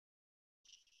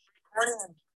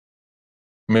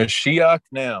Mashiach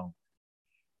now.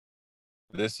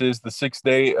 This is the sixth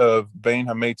day of Bein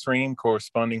HaMetrim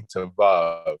corresponding to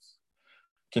Vav.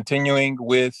 Continuing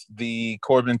with the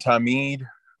Korban Tamid,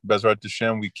 Bezrat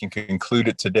Hashem, we can conclude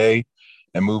it today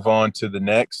and move on to the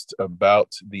next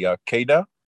about the Akedah.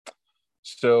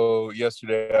 So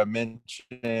yesterday I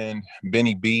mentioned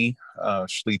Benny B,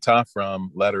 Shlita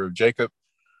from Ladder of Jacob,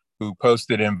 who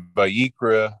posted in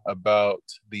Vayikra about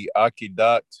the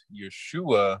Akedat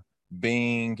Yeshua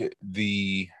being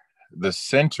the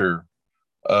center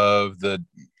of the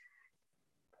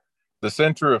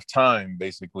center of time.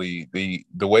 Basically,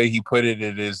 the way he put it,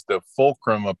 it is the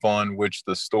fulcrum upon which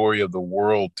the story of the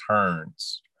world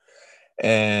turns.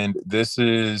 And this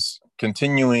is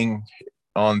continuing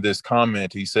on this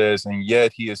comment. He says, and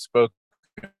yet he is spoken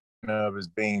of as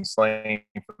being slain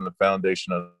from the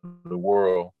foundation of the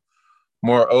world.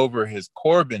 Moreover, his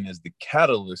Korban is the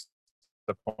catalyst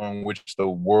upon which the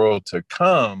world to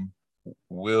come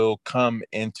will come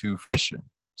into fruition.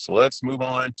 So let's move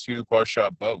on to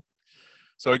Parshat Bo.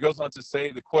 So he goes on to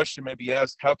say, the question may be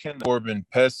asked, how can the Korban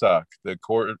Pesach,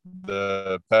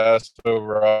 the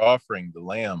Passover offering, the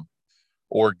lamb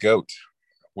or goat,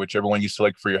 whichever one you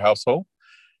select for your household,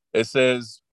 it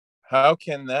says, how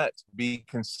can that be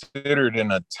considered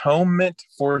an atonement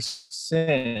for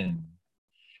sin?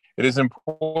 It is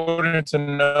important to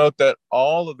note that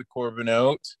all of the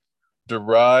Korbanot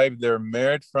derive their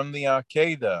merit from the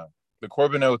Akedah. The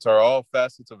Korbanot are all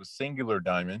facets of a singular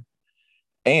diamond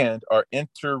and are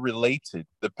interrelated.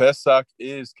 The Pesach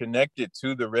is connected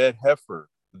to the red heifer,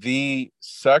 the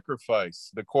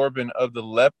sacrifice, the Korban of the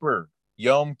leper,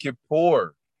 Yom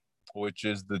Kippur, which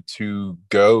is the two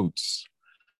goats,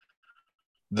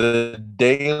 the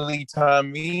daily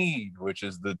Tamid, which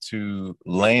is the two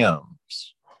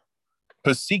lambs.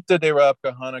 Pesikta de Rav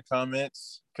Kahana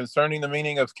comments concerning the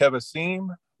meaning of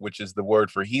kevasim, which is the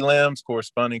word for he lambs,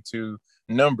 corresponding to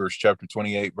Numbers chapter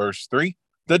 28, verse 3.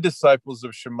 The disciples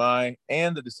of Shammai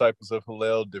and the disciples of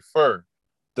Hillel differ.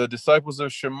 The disciples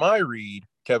of Shammai read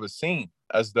kevasim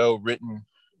as though written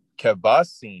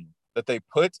kevasim, that they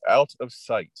put out of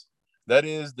sight. That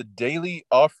is, the daily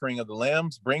offering of the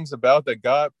lambs brings about that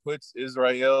God puts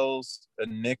Israel's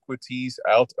iniquities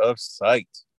out of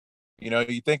sight. You know,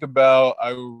 you think about,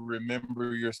 I will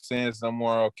remember your sins no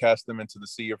more, I'll cast them into the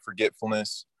sea of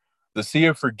forgetfulness. The sea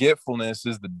of forgetfulness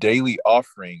is the daily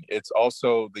offering. It's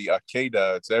also the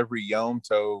Akedah. It's every Yom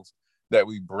Tov that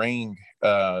we bring,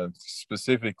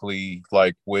 specifically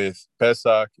like with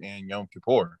Pesach and Yom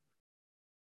Kippur.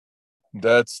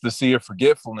 That's the sea of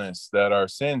forgetfulness that our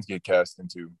sins get cast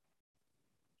into.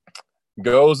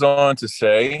 Goes on to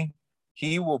say,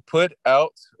 he will put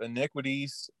out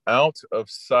iniquities out of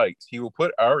sight. He will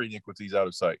put our iniquities out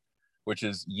of sight, which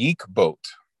is Yikbot,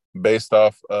 based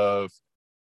off of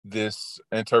this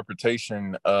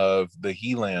interpretation of the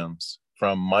he lambs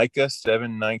from Micah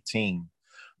 7:19.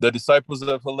 The disciples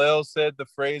of Hillel said the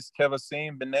phrase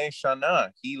kevasim b'nei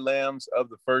shana, he lambs of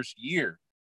the first year.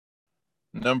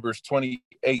 Numbers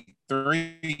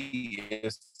 28:3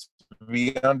 is to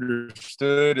be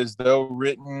understood as though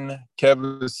written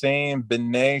kevasim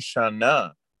b'nei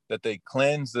shana, that they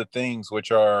cleanse the things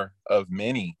which are of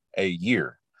many a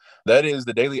year. That is,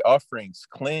 the daily offerings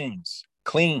cleans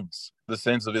the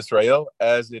sins of Israel,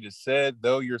 as it is said,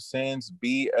 though your sins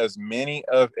be as many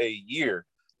of a year,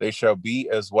 they shall be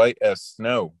as white as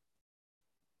snow.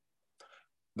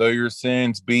 Though your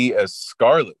sins be as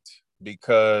scarlet,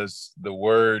 because the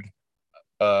word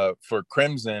for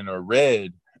crimson or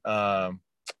red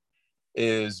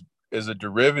is a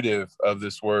derivative of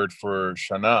this word for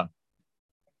shana.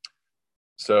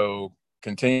 So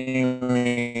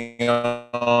continuing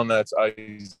on, that's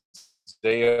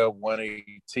Isaiah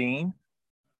 118.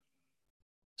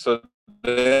 So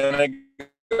then it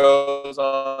goes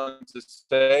on to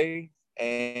say,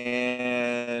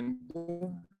 and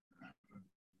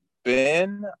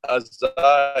Ben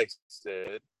Azai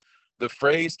said, the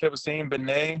phrase kevasim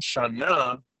b'nei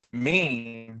shana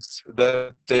means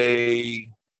that they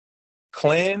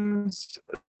cleanse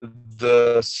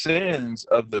the sins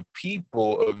of the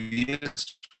people of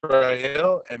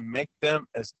Israel and make them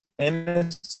as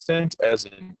innocent as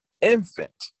an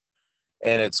infant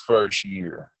in its first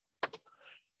year.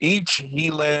 Each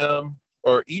lamb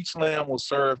will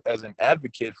serve as an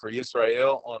advocate for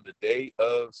Israel on the day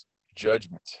of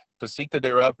judgment. Pesikta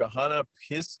de Rav Kahana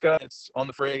Piska, it's on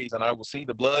the phrase, and I will see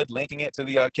the blood, linking it to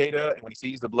the Akedah. And when he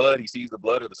sees the blood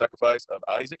of the sacrifice of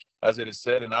Isaac, as it is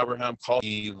said in Abraham, called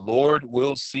the Lord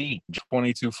will see,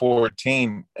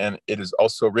 22:14, and it is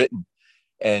also written,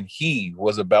 and he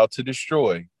was about to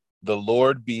destroy. The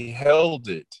Lord beheld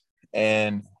it,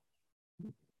 and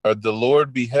or the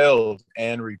Lord beheld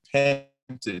and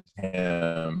repented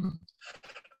him.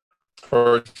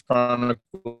 First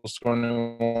Chronicles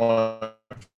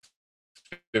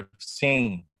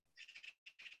 21:15.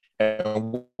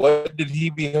 And what did he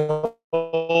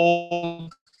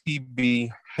behold? He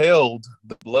beheld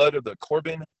the blood of the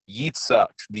Korban Yitzhak,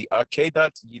 the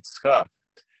Akedat Yitzhak.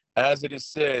 As it is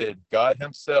said, God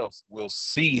himself will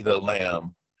see the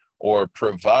lamb or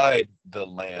provide the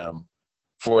lamb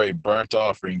for a burnt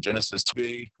offering. Genesis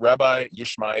 2. Rabbi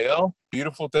Yishmael,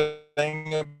 beautiful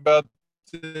thing about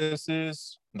this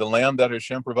is the lamb that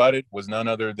Hashem provided was none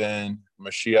other than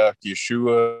Mashiach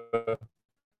Yeshua,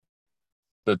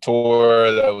 the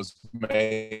Torah that was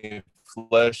made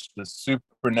flesh, the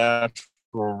supernatural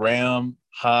ram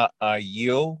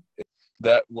Ha'ayil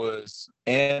that was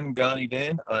in Gan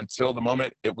Eden until the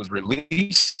moment it was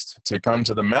released to come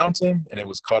to the mountain, and it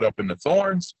was caught up in the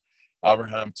thorns.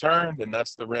 Abraham turned, and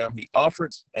that's the ram he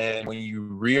offered. And when you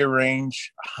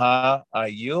rearrange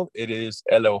Ha'ayil, it is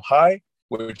Elohai,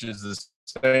 which is the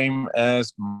same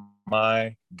as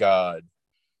my God.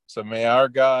 So may our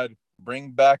God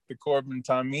bring back the Korban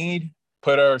Tamid,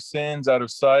 put our sins out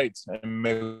of sight, and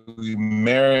may we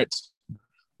merit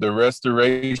the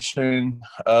restoration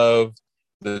of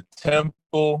the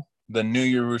temple, the New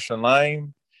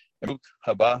Yerushalayim, and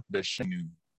Haba B'Shenu.